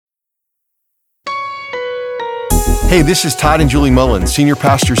Hey, this is Todd and Julie Mullen, senior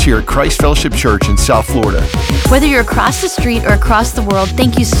pastors here at Christ Fellowship Church in South Florida. Whether you're across the street or across the world,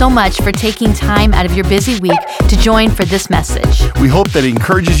 thank you so much for taking time out of your busy week to join for this message. We hope that it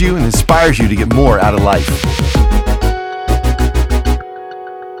encourages you and inspires you to get more out of life.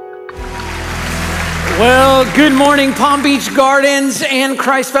 Well, good morning, Palm Beach Gardens and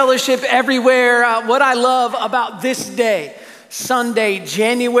Christ Fellowship everywhere. What I love about this day, Sunday,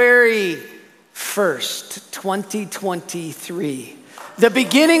 January 1st, 2023, the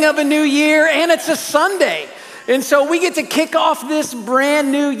beginning of a new year, and it's a Sunday. And so we get to kick off this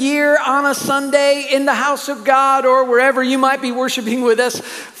brand new year on a Sunday in the house of God or wherever you might be worshiping with us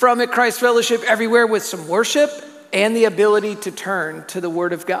from at Christ Fellowship everywhere with some worship and the ability to turn to the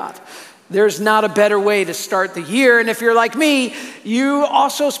Word of God. There's not a better way to start the year. And if you're like me, you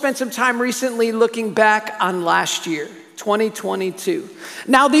also spent some time recently looking back on last year, 2022.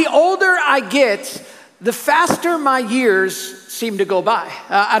 Now, the older I get, the faster my years seem to go by.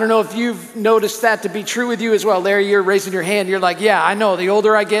 I don't know if you've noticed that to be true with you as well. Larry, you're raising your hand. You're like, yeah, I know. The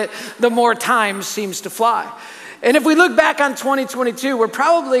older I get, the more time seems to fly. And if we look back on 2022,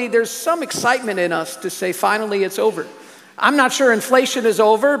 there's some excitement in us to say, finally, it's over. I'm not sure inflation is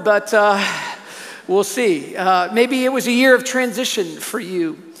over, but we'll see. Maybe it was a year of transition for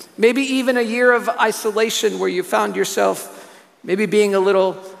you. Maybe even a year of isolation where you found yourself maybe being a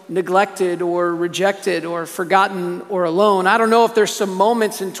little neglected or rejected or forgotten or alone. I don't know if there's some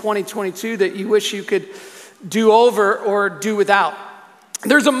moments in 2022 that you wish you could do over or do without.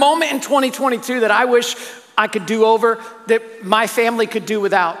 There's a moment in 2022 that I wish I could do over that my family could do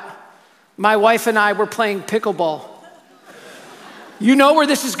without. My wife and I were playing pickleball. You know where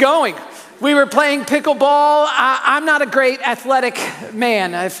this is going. We were playing pickleball. I'm not a great athletic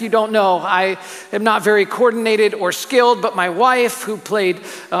man. If you don't know, I am not very coordinated or skilled, but my wife, who played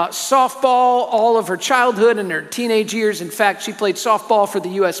softball all of her childhood and her teenage years, in fact, she played softball for the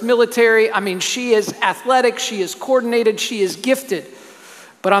U.S. military. I mean, she is athletic, she is coordinated, she is gifted.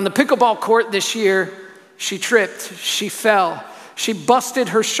 But on the pickleball court this year, she tripped, she fell. She busted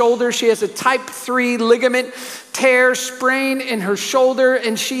her shoulder. She has a type 3 ligament tear, sprain in her shoulder,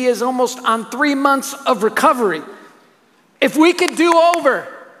 and she is almost on 3 months of recovery. If we could do over,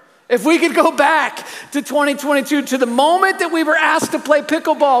 if we could go back to 2022, to the moment that we were asked to play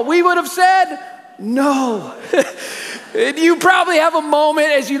pickleball, we would have said no. You probably have a moment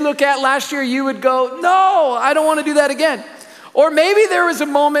as you look at last year, you would go, no, I don't want to do that again. Or maybe there was a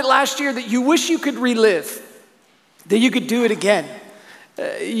moment last year that you wish you could relive, that you could do it again.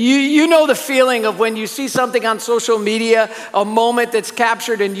 You know the feeling of when you see something on social media, a moment that's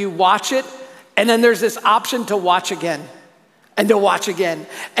captured and you watch it, and then there's this option to watch again, and to watch again,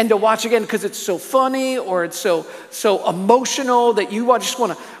 and to watch again because it's so funny or it's so emotional that you just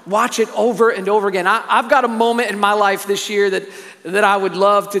want to watch it over and over again. I've got a moment in my life this year that I would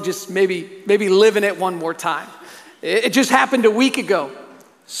love to just maybe live in it one more time. It just happened a week ago,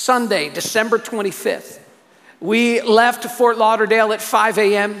 Sunday, December 25th. We left Fort Lauderdale at 5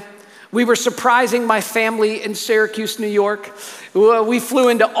 a.m. We were surprising my family in Syracuse, New York. We flew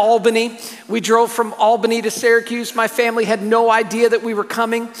into Albany. We drove from Albany to Syracuse. My family had no idea that we were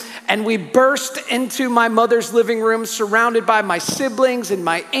coming. And we burst into my mother's living room, surrounded by my siblings and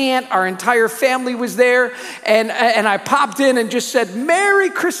my aunt. Our entire family was there. And I popped in and just said,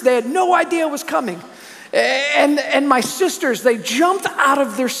 Merry Christmas. They had no idea it was coming. And my sisters, they jumped out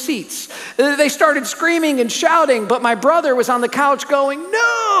of their seats. They started screaming and shouting, but my brother was on the couch going,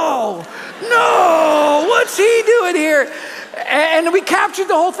 no, what's he doing here? And we captured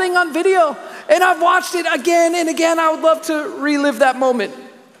the whole thing on video, and I've watched it again and again. I would love to relive that moment.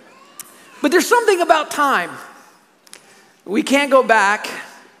 But there's something about time. We can't go back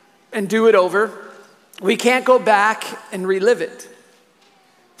and do it over. We can't go back and relive it.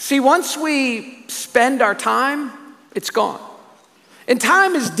 See, once we spend our time, it's gone. And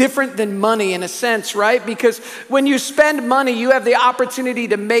time is different than money in a sense, right? Because when you spend money, you have the opportunity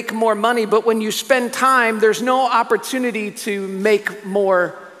to make more money. But when you spend time, there's no opportunity to make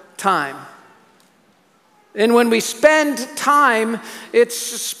more time. And when we spend time, it's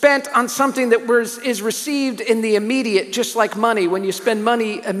spent on something that is received in the immediate, just like money. When you spend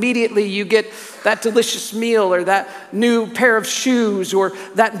money, immediately you get that delicious meal or that new pair of shoes or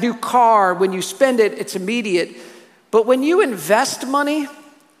that new car. When you spend it, it's immediate. But when you invest money,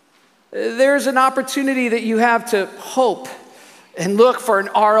 there's an opportunity that you have to hope and look for an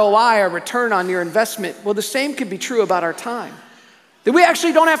ROI, a return on your investment. Well, the same could be true about our time. That we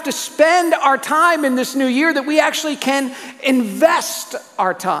actually don't have to spend our time in this new year, that we actually can invest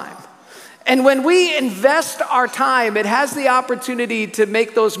our time. And when we invest our time, it has the opportunity to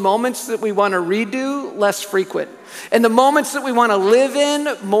make those moments that we want to redo less frequent, and the moments that we want to live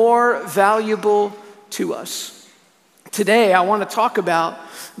in more valuable to us. Today, I want to talk about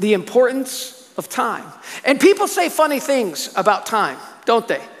the importance of time. And people say funny things about time, don't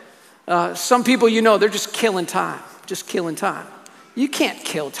they? Some people, they're just killing time, You can't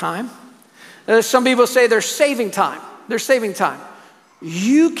kill time. Some people say they're saving time.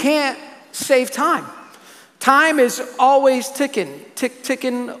 You can't save time. Time is always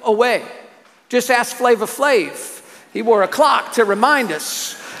ticking away. Just ask Flava Flav. He wore a clock to remind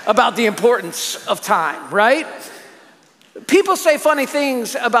us about the importance of time, right? People say funny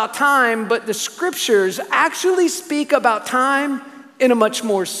things about time, but the scriptures actually speak about time in a much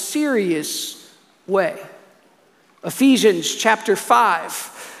more serious way. Ephesians chapter 5.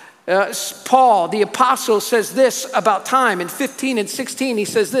 Paul, the apostle, says this about time. In 15 and 16, he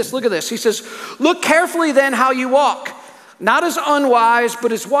says this. Look at this. He says, "Look carefully then how you walk, not as unwise,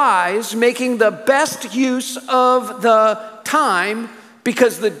 but as wise, making the best use of the time,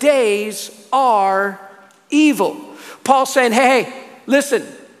 because the days are evil." Paul's saying, hey, listen,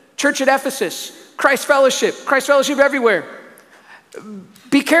 church at Ephesus, Christ Fellowship everywhere.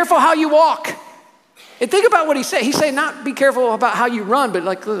 Be careful how you walk. And think about what he said. He's saying not be careful about how you run,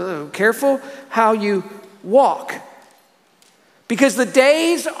 but careful how you walk. Because the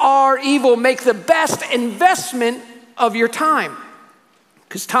days are evil. Make the best investment of your time.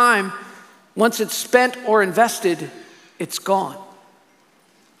 Because time, once it's spent or invested, it's gone.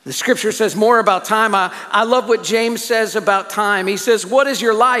 The scripture says more about time. I love what James says about time. He says, "What is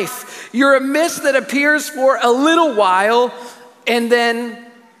your life? You're a mist that appears for a little while and then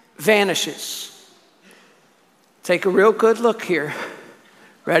vanishes." Take a real good look here.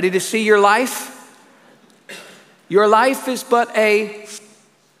 Ready to see your life? Your life is but a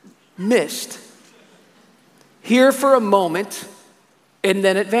mist. Here for a moment, and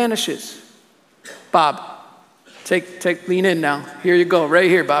then it vanishes. Bob, lean in now. Here you go, right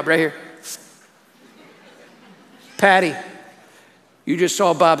here, Bob, right here. Patty, you just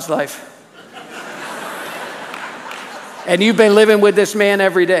saw Bob's life. And you've been living with this man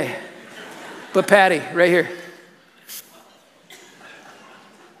every day. But Patty, right here.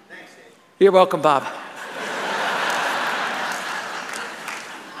 You're welcome, Bob.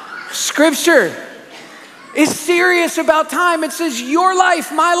 Scripture is serious about time. It says, your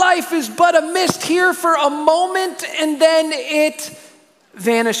life, my life is but a mist here for a moment, and then it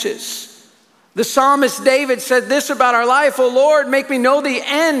vanishes. The psalmist David said this about our life: "O Lord, make me know the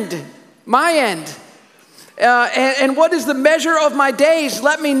end, my end. And what is the measure of my days?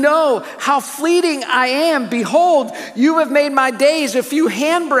 Let me know how fleeting I am. Behold, you have made my days a few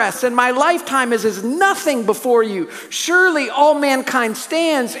handbreadths, and my lifetime is as nothing before you. Surely all mankind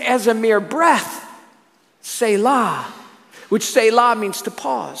stands as a mere breath." Selah, which Selah means to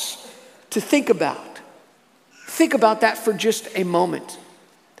pause, to think about. Think about that for just a moment.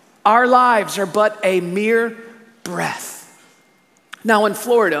 Our lives are but a mere breath. Now in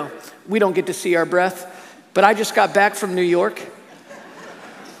Florida, we don't get to see our breath. But I just got back from New York.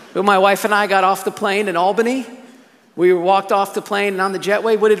 When my wife and I got off the plane in Albany, we walked off the plane, and on the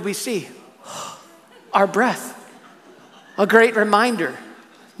jetway, what did we see? Our breath. A great reminder,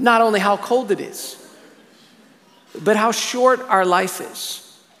 not only how cold it is, but how short our life is.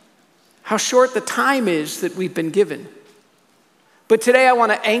 How short the time is that we've been given. But today I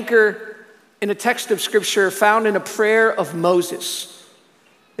want to anchor in a text of scripture found in a prayer of Moses.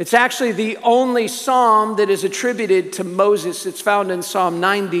 It's actually the only psalm that is attributed to Moses. It's found in Psalm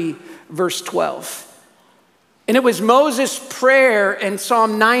 90, verse 12. And it was Moses' prayer in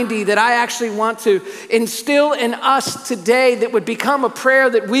Psalm 90 that I actually want to instill in us today, that would become a prayer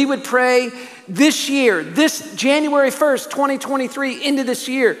that we would pray this year, this January 1st, 2023, into this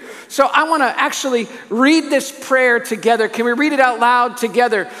year. So I want to actually read this prayer together. Can we read it out loud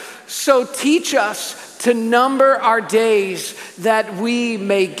together? "So teach us to number our days, that we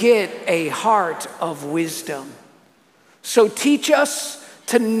may get a heart of wisdom." So teach us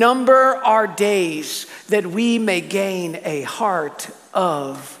to number our days, that we may gain a heart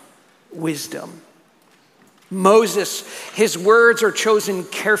of wisdom. Moses, his words are chosen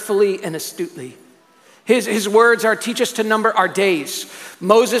carefully and astutely. His words are, teach us to number our days.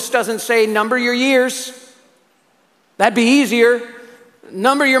 Moses doesn't say, number your years. That'd be easier.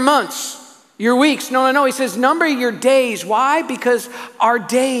 Number your months, your weeks. No. He says, number your days. Why? Because our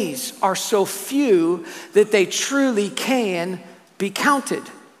days are so few that they truly can be counted.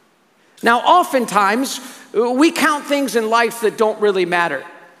 Now, oftentimes, we count things in life that don't really matter.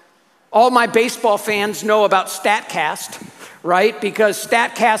 All my baseball fans know about StatCast, right? Because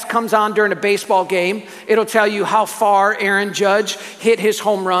StatCast comes on during a baseball game. It'll tell you how far Aaron Judge hit his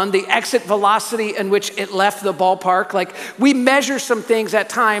home run, the exit velocity in which it left the ballpark. Like, we measure some things at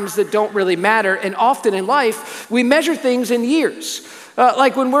times that don't really matter. And often in life, we measure things in years.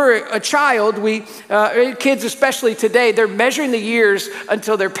 Like when we're a child, kids especially today, they're measuring the years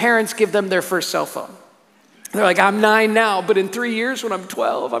until their parents give them their first cell phone. They're like, I'm 9 now, but in 3 years when I'm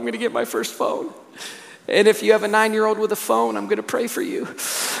 12, I'm going to get my first phone. And if you have a 9-year-old with a phone, I'm going to pray for you.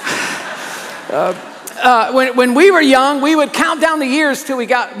 When we were young, we would count down the years till we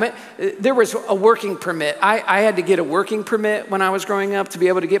got, there was a working permit. I had to get a working permit when I was growing up to be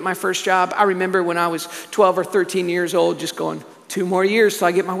able to get my first job. I remember when I was 12 or 13 years old, just going, 2 more years till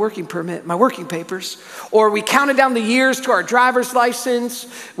I get my working permit, my working papers. Or we counted down the years to our driver's license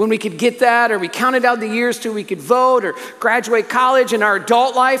when we could get that, or we counted down the years till we could vote or graduate college in our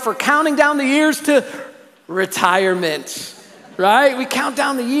adult life, or counting down the years to retirement, right? We count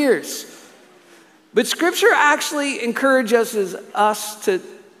down the years. But Scripture actually encourages us to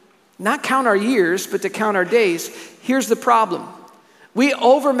not count our years, but to count our days. Here's the problem. We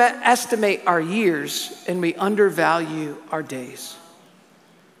overestimate our years and we undervalue our days.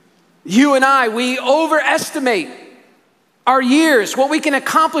 You and I, we overestimate our years, what we can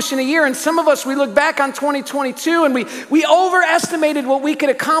accomplish in a year. And some of us, we look back on 2022 and we overestimated what we could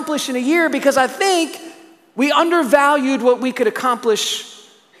accomplish in a year because I think we undervalued what we could accomplish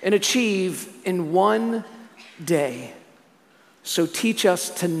and achieve in one day. So teach us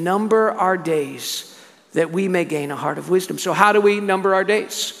to number our days that we may gain a heart of wisdom. So how do we number our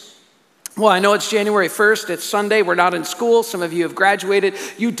days? Well, I know it's January 1st. It's Sunday. We're not in school. Some of you have graduated.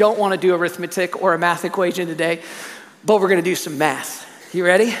 You don't want to do arithmetic or a math equation today, but we're going to do some math. You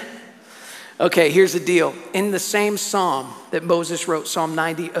ready? Okay, here's the deal. In the same psalm that Moses wrote, Psalm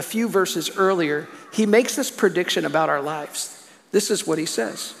 90, a few verses earlier, he makes this prediction about our lives. This is what he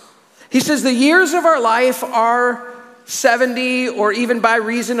says. He says, the years of our life are 70, or even by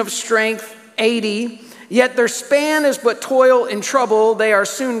reason of strength, 80. Yet their span is but toil and trouble. They are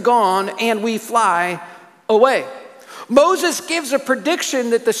soon gone, and we fly away. Moses gives a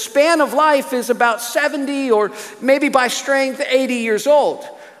prediction that the span of life is about 70, or maybe by strength, 80 years old.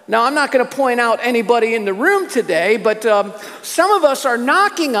 Now, I'm not going to point out anybody in the room today, but some of us are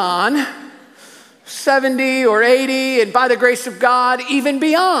knocking on 70 or 80, and by the grace of God, even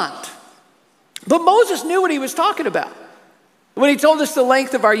beyond. But Moses knew what he was talking about when he told us the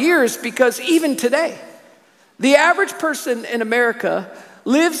length of our years, because even today, the average person in America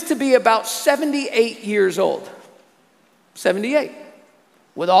lives to be about 78 years old. 78.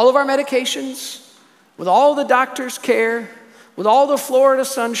 With all of our medications, with all the doctor's care, with all the Florida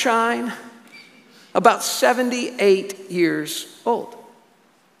sunshine, about 78 years old.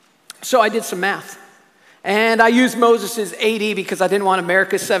 So I did some math. And I used Moses' 80 because I didn't want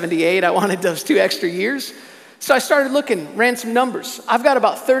America's 78. I wanted those 2 extra years. So I started looking, ran some numbers. I've got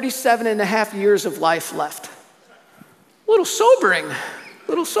about 37 and a half years of life left. A little sobering.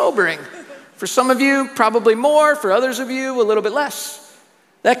 For some of you, probably more. For others of you, a little bit less.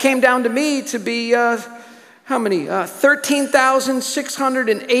 That came down to me to be,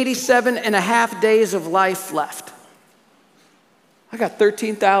 13,687 and a half days of life left. I got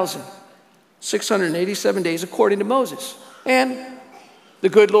 13,687 days according to Moses. And the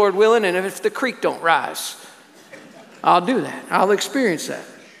good Lord willing, and if the creek don't rise, I'll do that. I'll experience that.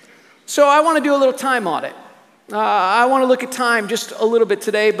 So I want to do a little time audit. I want to look at time just a little bit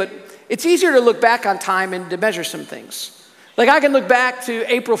today, but it's easier to look back on time and to measure some things. Like I can look back to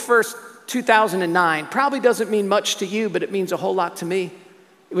April 1st, 2009. Probably doesn't mean much to you, but it means a whole lot to me.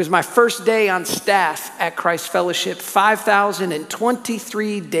 It was my first day on staff at Christ Fellowship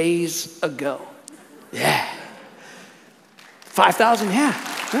 5,023 days ago. Yeah. 5,000, yeah.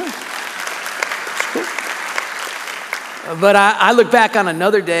 It's cool. But I look back on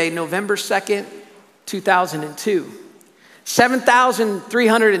another day, November 2nd, 2002.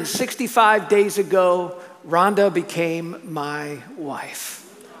 7,365 days ago, Rhonda became my wife.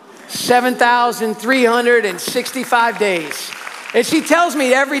 7,365 days. And she tells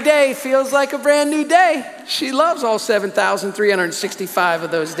me every day feels like a brand new day. She loves all 7,365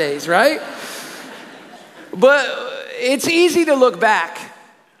 of those days, right? But it's easy to look back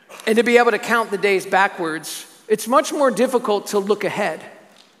and to be able to count the days backwards. It's much more difficult to look ahead.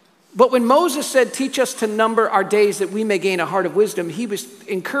 But when Moses said, teach us to number our days that we may gain a heart of wisdom, he was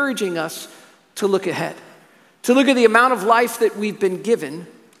encouraging us to look ahead, to look at the amount of life that we've been given,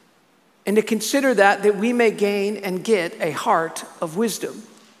 and to consider that we may gain and get a heart of wisdom.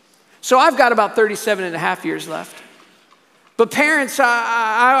 So I've got about 37 and a half years left. But parents,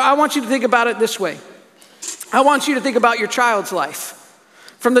 I want you to think about it this way. I want you to think about your child's life.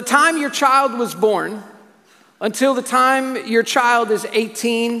 From the time your child was born until the time your child is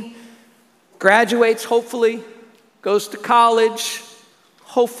 18, graduates, hopefully, goes to college,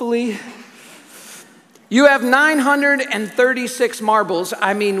 hopefully. You have 936 marbles,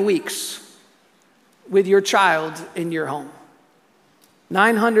 weeks, with your child in your home.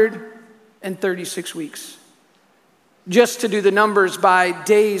 936 weeks. Just to do the numbers by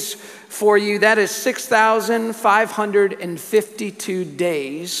days for you, that is 6,552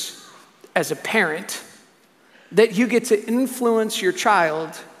 days as a parent that you get to influence your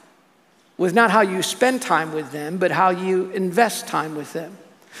child with not how you spend time with them, but how you invest time with them.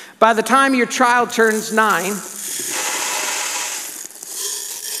 By the time your child turns 9,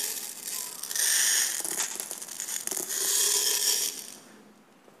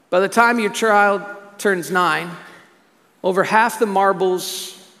 over half the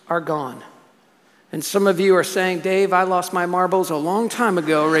marbles are gone. And some of you are saying, Dave, I lost my marbles a long time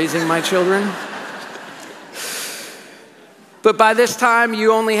ago raising my children. But by this time,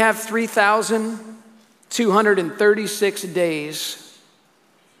 you only have 3,236 days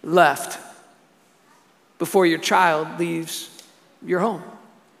left before your child leaves your home.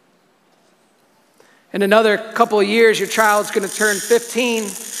 In another couple of years, your child's going to turn 15,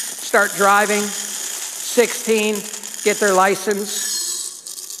 start driving, 16, get their license.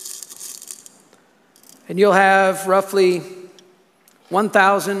 And you'll have roughly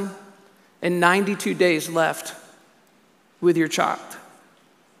 1,092 days left with your child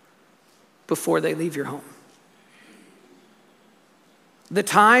before they leave your home. The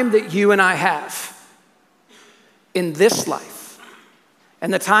time that you and I have in this life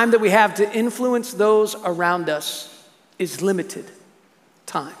and the time that we have to influence those around us is limited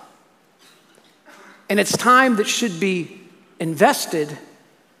time. And it's time that should be invested,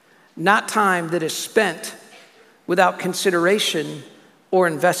 not time that is spent without consideration or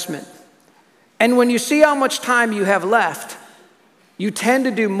investment. And when you see how much time you have left, you tend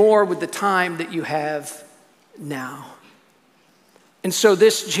to do more with the time that you have now. And so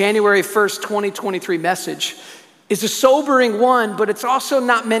this January 1st, 2023 message is a sobering one, but it's also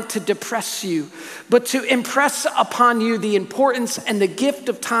not meant to depress you, but to impress upon you the importance and the gift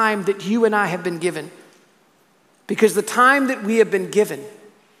of time that you and I have been given. Because the time that we have been given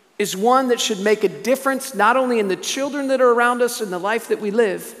is one that should make a difference not only in the children that are around us and the life that we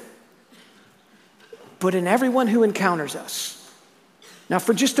live, but in everyone who encounters us. Now,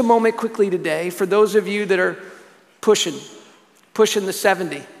 for just a moment quickly today, for those of you that are pushing the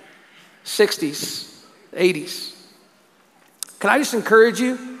 70s, 60s, 80s, can I just encourage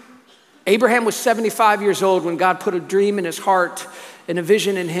you? Abraham was 75 years old when God put a dream in his heart and a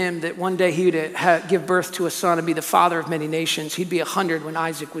vision in him that one day he would give birth to a son and be the father of many nations. He'd be 100 when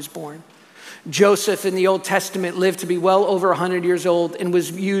Isaac was born. Joseph in the Old Testament lived to be well over 100 years old and was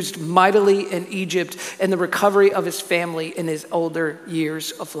used mightily in Egypt and the recovery of his family in his older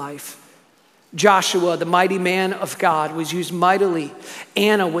years of life. Joshua, the mighty man of God, was used mightily.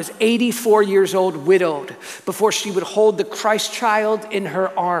 Anna was 84 years old, widowed, before she would hold the Christ child in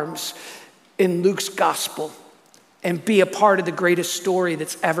her arms in Luke's gospel and be a part of the greatest story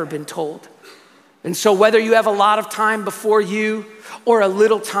that's ever been told. And so whether you have a lot of time before you or a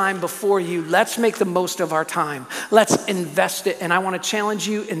little time before you, let's make the most of our time. Let's invest it. And I want to challenge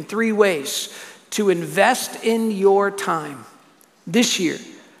you in 3 ways to invest in your time this year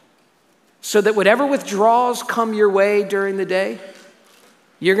so that whatever withdrawals come your way during the day,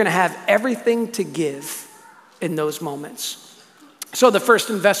 you're going to have everything to give in those moments. So the first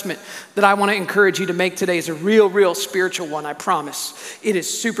investment that I want to encourage you to make today is a real spiritual one, I promise. It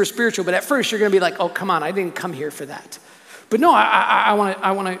is super spiritual, but at first you're going to be like, oh, come on, I didn't come here for that. But no, I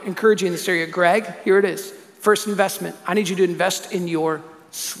want to encourage you in this area. Greg, here it is. First investment. I need you to invest in your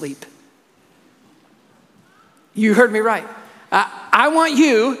sleep. You heard me right. I want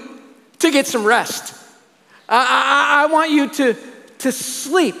you to get some rest. I want you to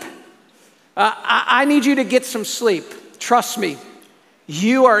sleep. I need you to get some sleep. Trust me.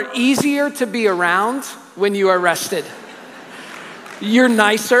 You are easier to be around when you are rested. You're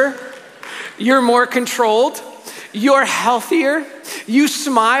nicer. You're more controlled. You're healthier. You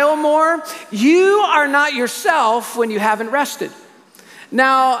smile more. You are not yourself when you haven't rested.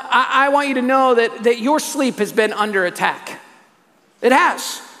 Now, I want you to know that your sleep has been under attack. It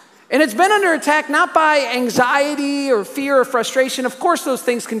has. And it's been under attack not by anxiety or fear or frustration. Of course, those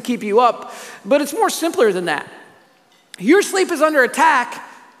things can keep you up, but it's more simpler than that. Your sleep is under attack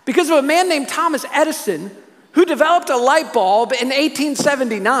because of a man named Thomas Edison who developed a light bulb in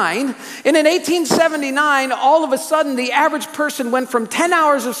 1879. And in 1879, all of a sudden, the average person went from 10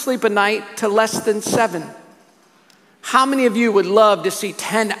 hours of sleep a night to less than 7. How many of you would love to see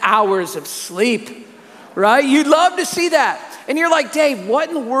 10 hours of sleep, right? You'd love to see that. And you're like, Dave, what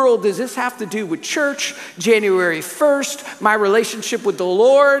in the world does this have to do with church, January 1st, my relationship with the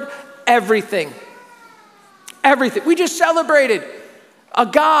Lord? Everything. Everything. We just celebrated a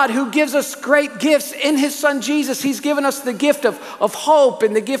God who gives us great gifts in his son Jesus. He's given us the gift of hope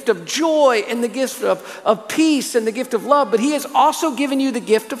and the gift of joy and the gift of peace and the gift of love. But he has also given you the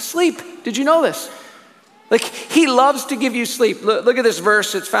gift of sleep. Did you know this? Like, he loves to give you sleep. Look at this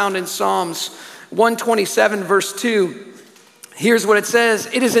verse. It's found in Psalms 127, verse 2. Here's what it says.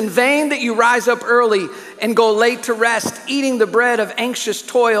 It is in vain that you rise up early and go late to rest, eating the bread of anxious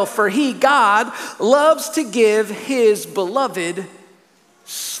toil, for he, God, loves to give his beloved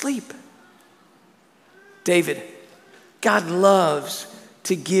sleep. David, God loves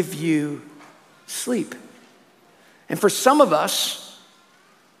to give you sleep. And for some of us,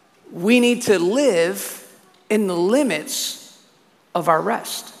 we need to live in the limits of our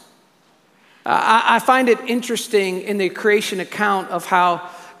rest. I find it interesting in the creation account of how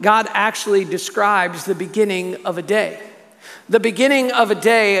God actually describes the beginning of a day. The beginning of a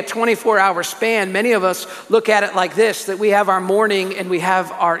day, a 24-hour span, many of us look at it like this, that we have our morning and we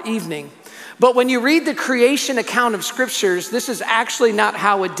have our evening. But when you read the creation account of scriptures, this is actually not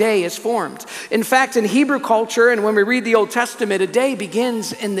how a day is formed. In fact, in Hebrew culture, and when we read the Old Testament, a day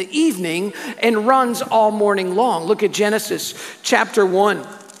begins in the evening and runs all morning long. Look at Genesis chapter 1.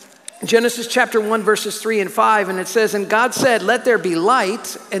 Genesis chapter 1, verses 3 and 5, and it says, and God said, let there be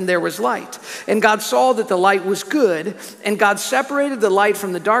light, and there was light. And God saw that the light was good, and God separated the light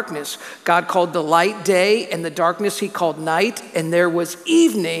from the darkness. God called the light day, and the darkness he called night, and there was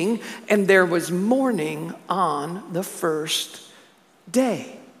evening, and there was morning on the first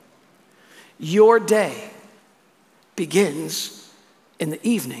day. Your day begins in the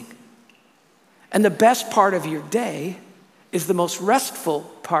evening. And the best part of your day is the most restful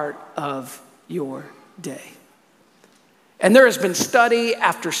part of your day. And there has been study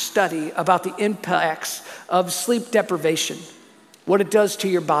after study about the impacts of sleep deprivation, what it does to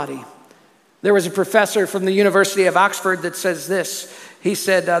your body. There was a professor from the University of Oxford that says this. He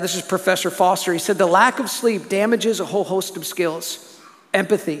said, this is Professor Foster. He said, the lack of sleep damages a whole host of skills: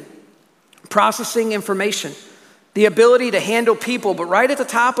 empathy, processing information, the ability to handle people, but right at the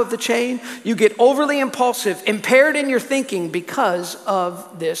top of the chain, you get overly impulsive, impaired in your thinking because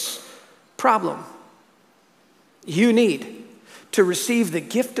of this problem. You need to receive the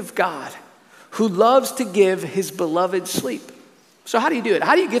gift of God who loves to give his beloved sleep. So how do you do it?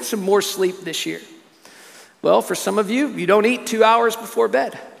 How do you get some more sleep this year? Well, for some of you, you don't eat 2 hours before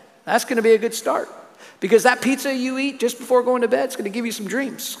bed. That's going to be a good start, because that pizza you eat just before going to bed is going to give you some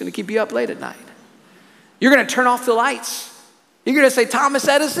dreams. It's going to keep you up late at night. You're going to turn off the lights. You're going to say, Thomas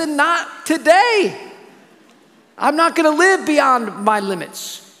Edison, not today. I'm not going to live beyond my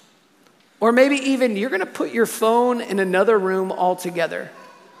limits. Or maybe even you're going to put your phone in another room altogether.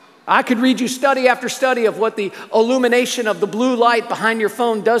 I could read you study after study of what the illumination of the blue light behind your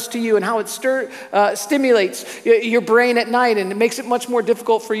phone does to you and how it stimulates your brain at night, and it makes it much more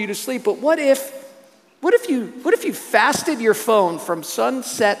difficult for you to sleep. But what if you fasted your phone from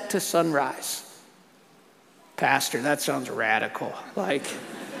sunset to sunrise? Pastor, that sounds radical. Like,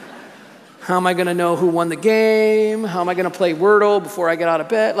 how am I going to know who won the game? How am I going to play Wordle before I get out of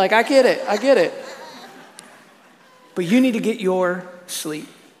bed? Like, I get it. But you need to get your sleep.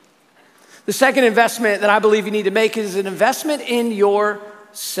 The second investment that I believe you need to make is an investment in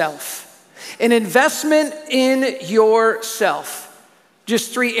yourself. An investment in yourself.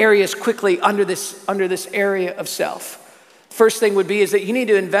 Just 3 areas quickly under this area of self. First thing would be is that you need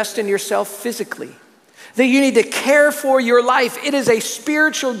to invest in yourself physically. That you need to care for your life. It is a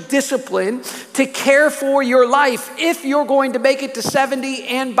spiritual discipline to care for your life if you're going to make it to 70,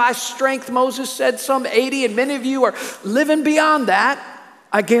 and by strength, Moses said some 80, and many of you are living beyond that.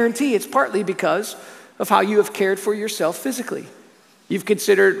 I guarantee it's partly because of how you have cared for yourself physically. You've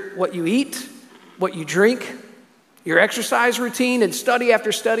considered what you eat, what you drink, your exercise routine, and study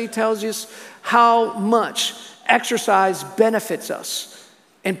after study tells us how much exercise benefits us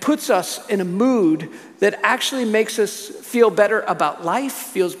and puts us in a mood that actually makes us feel better about life,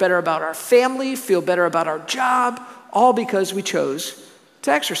 feels better about our family, feel better about our job, all because we chose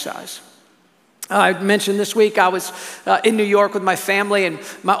to exercise. I mentioned this week I was in New York with my family, and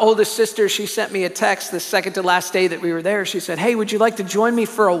my oldest sister, she sent me a text the second to last day that we were there. She said, hey, would you like to join me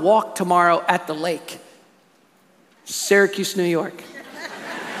for a walk tomorrow at the lake? Syracuse, New York.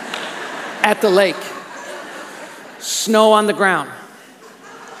 At the lake. Snow on the ground.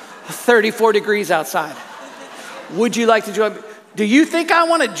 34 degrees outside. Would you like to join me? Do you think I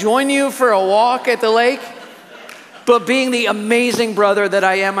want to join you for a walk at the lake? But being the amazing brother that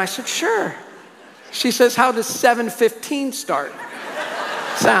I am, I said, sure. She says, how does 7:15 start?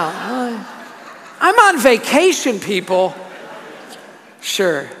 Sound? I'm on vacation, people.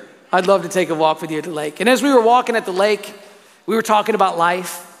 Sure, I'd love to take a walk with you at the lake. And as we were walking at the lake, we were talking about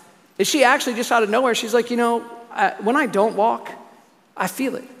life. And she actually just out of nowhere, she's like, when I don't walk, I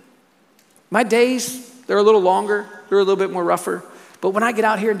feel it. My days, they're a little longer, they're a little bit more rougher. But when I get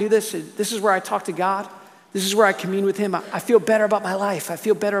out here and do this is where I talk to God. This is where I commune with him. I feel better about my life. I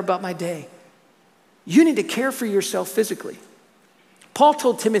feel better about my day. You need to care for yourself physically. Paul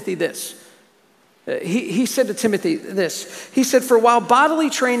told Timothy this. He said to Timothy this. He said, for while bodily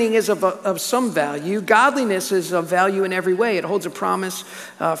training is of some value, godliness is of value in every way. It holds a promise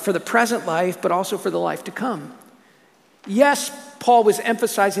for the present life, but also for the life to come. Yes, Paul was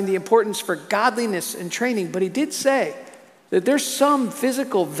emphasizing the importance for godliness and training, but he did say that there's some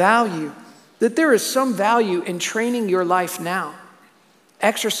physical value, that there is some value in training your life now,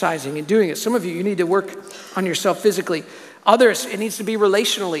 exercising and doing it. Some of you need to work on yourself physically. Others, it needs to be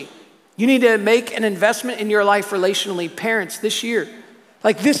relationally. You need to make an investment in your life relationally. Parents, this year,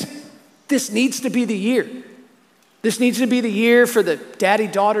 this needs to be the year. This needs to be the year for the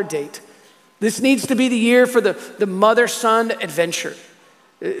daddy-daughter date. This needs to be the year for the mother-son adventure.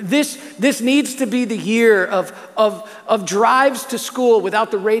 This needs to be the year of drives to school without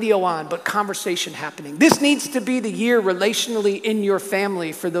the radio on, but conversation happening. This needs to be the year relationally in your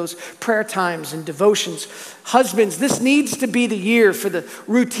family for those prayer times and devotions. Husbands, this needs to be the year for the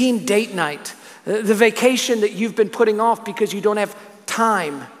routine date night, the vacation that you've been putting off because you don't have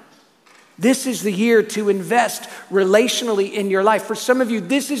time. This is the year to invest relationally in your life. For some of you,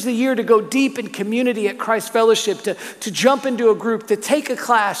 this is the year to go deep in community at Christ Fellowship, to jump into a group, to take a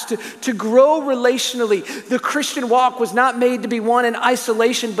class, to grow relationally. The Christian walk was not made to be one in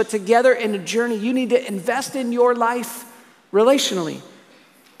isolation, but together in a journey. You need to invest in your life relationally.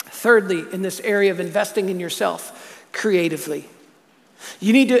 Thirdly, in this area of investing in yourself creatively.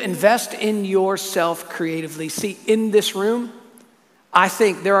 You need to invest in yourself creatively. See, in this room, I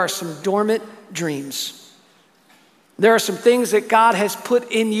think there are some dormant dreams. There are some things that God has put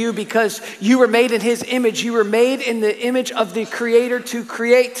in you because you were made in his image. You were made in the image of the Creator to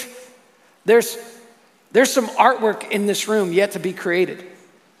create. There's some artwork in this room yet to be created.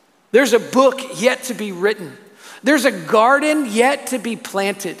 There's a book yet to be written. There's a garden yet to be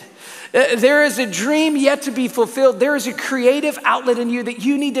planted. There is a dream yet to be fulfilled. There is a creative outlet in you that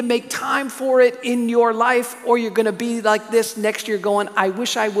you need to make time for it in your life, or you're going to be like this next year going, I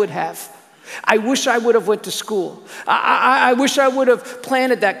wish I would have. I wish I would have went to school. I wish I would have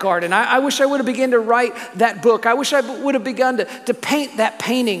planted that garden. I wish I would have begun to write that book. I wish I would have begun to paint that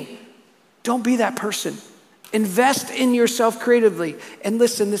painting. Don't be that person. Invest in yourself creatively. And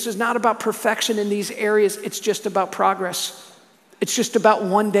listen, this is not about perfection in these areas. It's just about progress. It's just about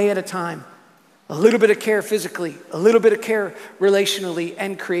one day at a time. A little bit of care physically, a little bit of care relationally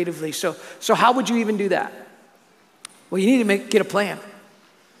and creatively. So how would you even do that? Well, you need to get a plan.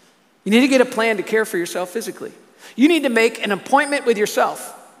 You need to get a plan to care for yourself physically. You need to make an appointment with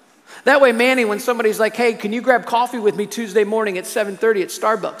yourself. That way, Manny, when somebody's like, hey, can you grab coffee with me Tuesday morning at 7:30 at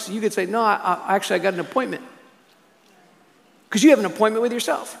Starbucks? You could say, no, I got an appointment. Because you have an appointment with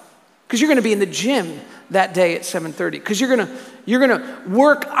yourself. Because you're going to be in the gym that day at 7:30. Because you're going to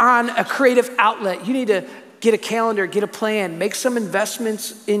work on a creative outlet. You need to get a calendar, get a plan, make some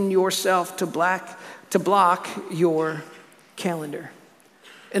investments in yourself to block your calendar.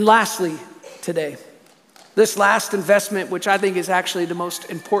 And lastly, today, this last investment, which I think is actually the most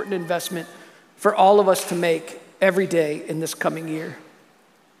important investment for all of us to make every day in this coming year.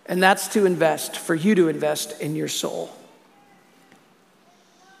 And that's for you to invest in your soul.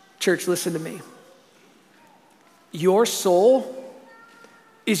 Church, listen to me. Your soul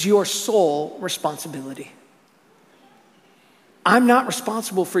is your sole responsibility. I'm not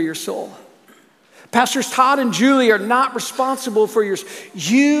responsible for your soul. Pastors Todd and Julie are not responsible for yours.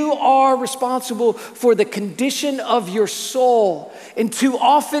 You are responsible for the condition of your soul. And too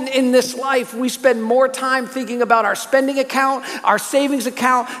often in this life, we spend more time thinking about our spending account, our savings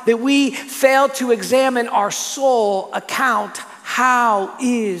account, that we fail to examine our soul account. How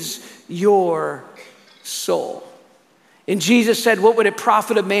is your soul? And Jesus said, what would it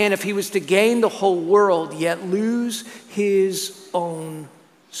profit a man if he was to gain the whole world, yet lose his own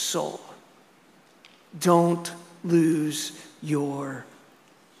soul? Don't lose your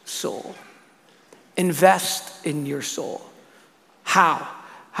soul. Invest in your soul. How?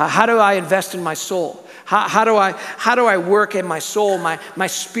 How do I invest in my soul? How do I work in my soul, my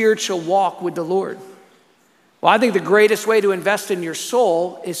spiritual walk with the Lord? Well, I think the greatest way to invest in your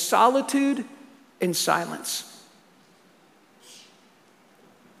soul is solitude and silence.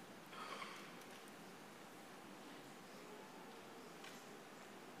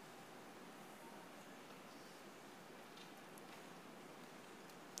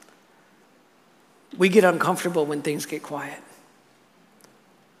 We get uncomfortable when things get quiet.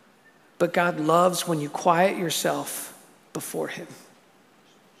 But God loves when you quiet yourself before him.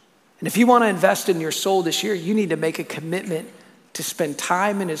 And if you want to invest in your soul this year, you need to make a commitment to spend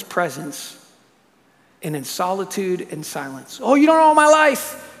time in his presence and in solitude and silence. Oh, you don't know my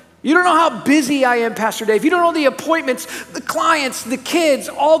life. You don't know how busy I am, Pastor Dave. You don't know the appointments, the clients, the kids,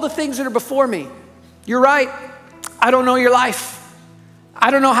 all the things that are before me. You're right. I don't know your life. I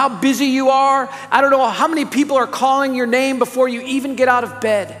don't know how busy you are. I don't know how many people are calling your name before you even get out of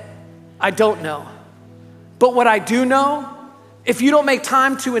bed. I don't know. But what I do know, if you don't make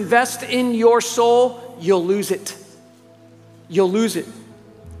time to invest in your soul, you'll lose it. You'll lose it.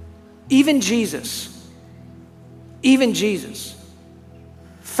 Even Jesus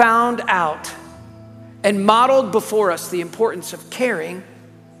found out and modeled before us the importance of caring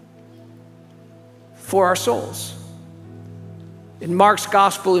for our souls. In Mark's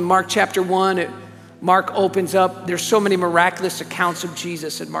gospel, in Mark chapter 1, Mark opens up, there's so many miraculous accounts of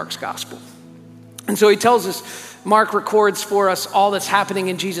Jesus in Mark's gospel. And so he tells us, Mark records for us all that's happening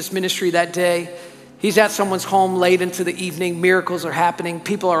in Jesus' ministry that day. He's at someone's home late into the evening. Miracles are happening.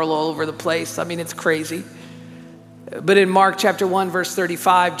 People are all over the place. I mean, it's crazy. But in Mark chapter 1, verse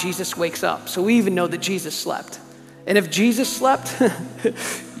 35, Jesus wakes up. So we even know that Jesus slept. And if Jesus slept,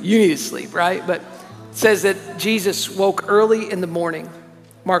 you need to sleep, right? But it says that Jesus woke early in the morning,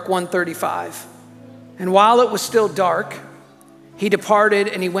 Mark 1:35. And while it was still dark, he departed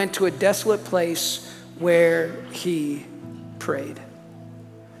and he went to a desolate place where he prayed.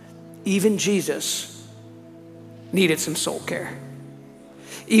 Even Jesus needed some soul care.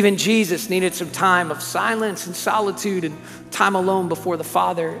 Even Jesus needed some time of silence and solitude and time alone before the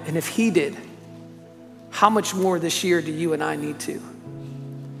Father. And if he did, how much more this year do you and I need to?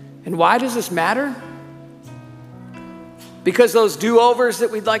 And why does this matter? Because those do-overs that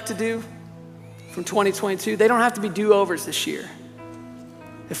we'd like to do from 2022, they don't have to be do-overs this year.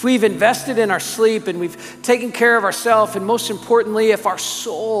 If we've invested in our sleep and we've taken care of ourselves, and most importantly, if our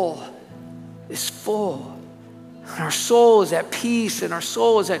soul is full, and our soul is at peace, and our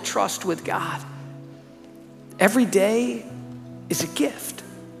soul is at trust with God, every day is a gift.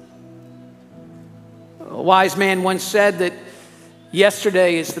 A wise man once said that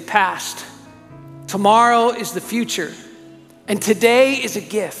yesterday is the past, tomorrow is the future, and today is a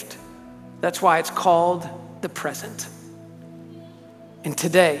gift. That's why it's called the present. And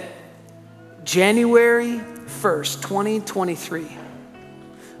today, January 1st, 2023,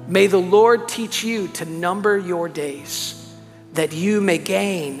 may the Lord teach you to number your days, that you may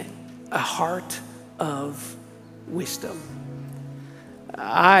gain a heart of wisdom.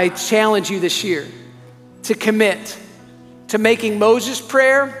 I challenge you this year to commit to making Moses'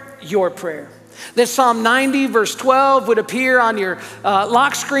 prayer your prayer. That Psalm 90 verse 12 would appear on your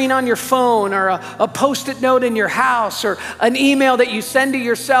lock screen on your phone, or a post-it note in your house, or an email that you send to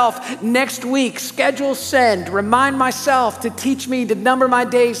yourself next week. Schedule send. Remind myself to teach me to number my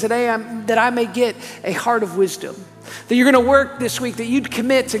days that I may get a heart of wisdom. That you're going to work this week, that you'd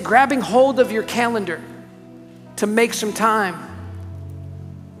commit to grabbing hold of your calendar to make some time.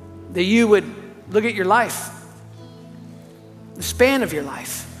 That you would look at your life, the span of your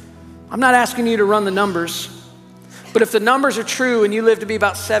life. I'm not asking you to run the numbers, but if the numbers are true and you live to be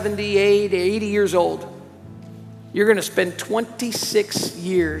about 78, 80 years old, you're going to spend 26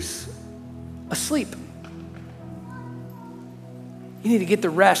 years asleep. You need to get the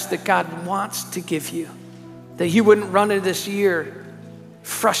rest that God wants to give you, that you wouldn't run into this year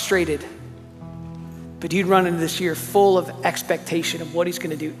frustrated, but you'd run into this year full of expectation of what he's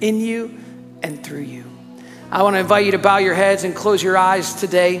going to do in you and through you. I want to invite you to bow your heads and close your eyes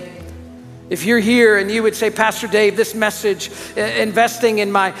today. If you're here and you would say, Pastor Dave, this message, investing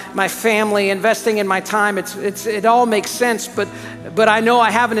in my family, investing in my time, it all makes sense, but I know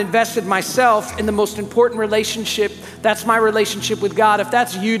I haven't invested myself in the most important relationship. That's my relationship with God. If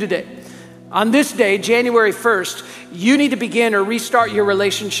that's you today, on this day, January 1st, you need to begin or restart your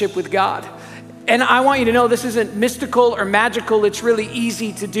relationship with God. And I want you to know this isn't mystical or magical. It's really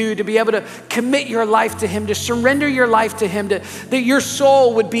easy to do, to be able to commit your life to him, to surrender your life to him, that your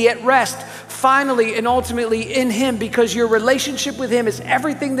soul would be at rest finally and ultimately in him, because your relationship with him is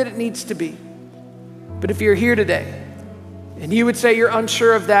everything that it needs to be. But if you're here today and you would say you're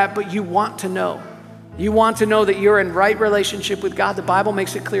unsure of that, but you want to know that you're in right relationship with God, the Bible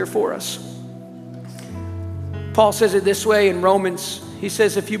makes it clear for us. Paul says it this way in Romans. He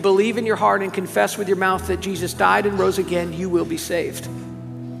says, if you believe in your heart and confess with your mouth that Jesus died and rose again, you will be saved.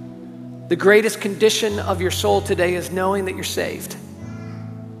 The greatest condition of your soul today is knowing that you're saved.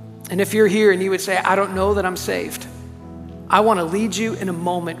 And if you're here and you would say, I don't know that I'm saved, I want to lead you in a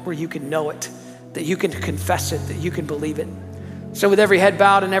moment where you can know it. that you can confess it, that you can believe it. So with every head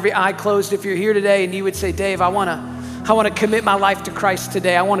bowed and every eye closed, if you're here today and you would say, Dave, I want to commit my life to Christ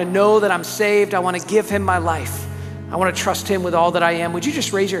today. I want to know that I'm saved. I want to give him my life. I want to trust him with all that I am. Would you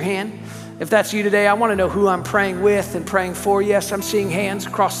just raise your hand? If that's you today, I want to know who I'm praying with and praying for. Yes, I'm seeing hands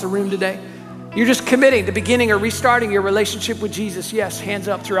across the room today. You're just committing to beginning or restarting your relationship with Jesus. Yes, hands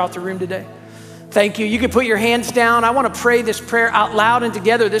up throughout the room today. Thank you. You can put your hands down. I want to pray this prayer out loud and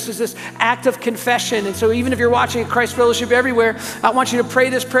together. This is this act of confession. And so even if you're watching at Christ Fellowship Everywhere, I want you to pray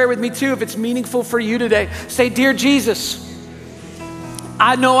this prayer with me too if it's meaningful for you today. Say, Dear Jesus,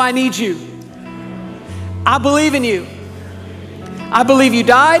 I know I need you. I believe in you. I believe you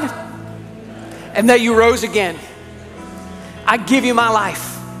died and that you rose again. I give you my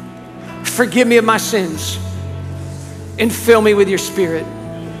life. Forgive me of my sins and fill me with your Spirit.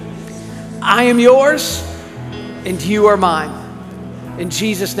 I am yours and you are mine. In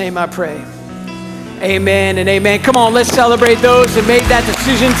Jesus' name I pray. Amen and amen. Come on, let's celebrate those that made that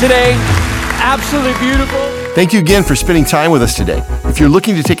decision today. Absolutely beautiful. Thank you again for spending time with us today. If you're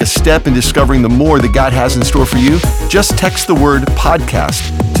looking to take a step in discovering the more that God has in store for you, just text the word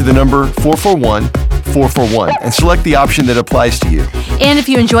podcast to the number 441-441 and select the option that applies to you. And if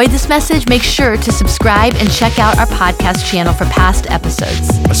you enjoyed this message, make sure to subscribe and check out our podcast channel for past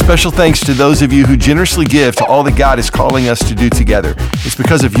episodes. A special thanks to those of you who generously give to all that God is calling us to do together. It's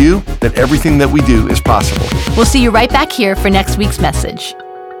because of you that everything that we do is possible. We'll see you right back here for next week's message.